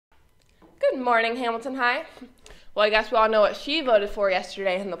Good morning, Hamilton High. Well, I guess we all know what she voted for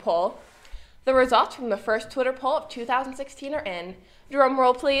yesterday in the poll. The results from the first Twitter poll of 2016 are in. Drum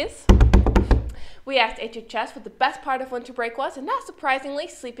roll, please. We asked HHS what the best part of winter break was, and not surprisingly,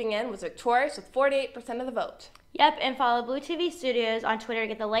 sleeping in was victorious with 48% of the vote. Yep, and follow Blue TV Studios on Twitter to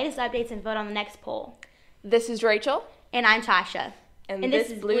get the latest updates and vote on the next poll. This is Rachel. And I'm Tasha. And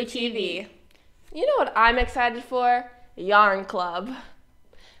this is Blue TV. You know what I'm excited for? Yarn Club.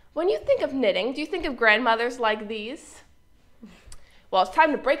 When you think of knitting, do you think of grandmothers like these? Well, it's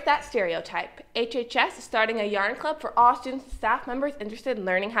time to break that stereotype. HHS is starting a yarn club for all students and staff members interested in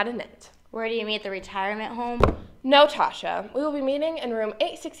learning how to knit. Where do you meet at the retirement home? No, Tasha. We will be meeting in room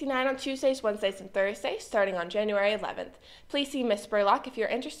 869 on Tuesdays, Wednesdays, and Thursdays, starting on January 11th. Please see Miss Spurlock if you're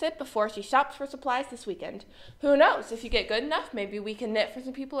interested before she shops for supplies this weekend. Who knows? If you get good enough, maybe we can knit for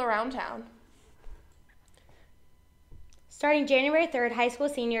some people around town. Starting January 3rd, high school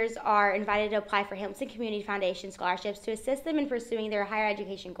seniors are invited to apply for Hamilton Community Foundation scholarships to assist them in pursuing their higher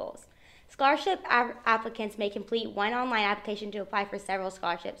education goals. Scholarship applicants may complete one online application to apply for several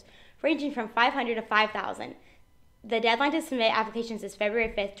scholarships, ranging from $500 to $5,000. The deadline to submit applications is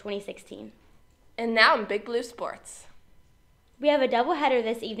February 5th, 2016. And now in Big Blue Sports. We have a doubleheader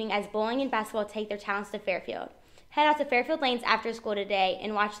this evening as bowling and basketball take their talents to Fairfield. Head out to Fairfield Lanes after school today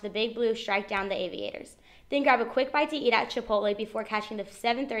and watch the Big Blue strike down the Aviators. Then grab a quick bite to eat at Chipotle before catching the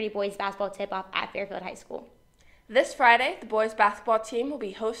 7:30 boys basketball tip-off at Fairfield High School. This Friday, the boys basketball team will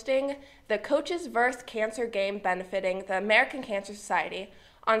be hosting the Coaches vs. Cancer game benefiting the American Cancer Society.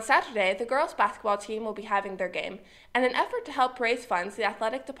 On Saturday, the girls basketball team will be having their game. In an effort to help raise funds, the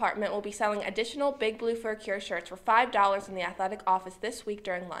athletic department will be selling additional Big Blue for a Cure shirts for $5 in the athletic office this week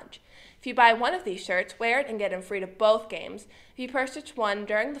during lunch. If you buy one of these shirts, wear it and get in free to both games. If you purchase one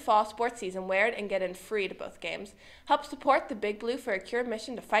during the fall sports season, wear it and get in free to both games. Help support the Big Blue for a Cure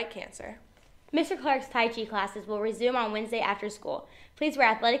mission to fight cancer. Mr. Clark's Tai Chi classes will resume on Wednesday after school. Please wear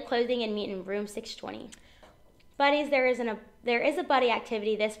athletic clothing and meet in room 620. Buddies, there is a buddy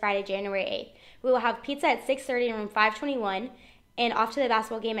activity this Friday, January 8th. We will have pizza at 6:30 in room 521 and off to the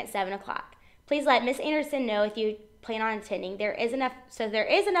basketball game at 7 o'clock. Please let Miss Anderson know if you plan on attending. There is enough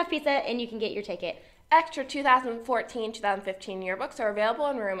pizza and you can get your ticket. Extra 2014-2015 yearbooks are available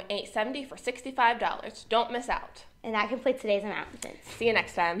in room 870 for $65. Don't miss out. And that completes today's announcements. See you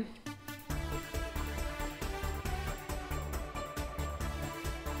next time.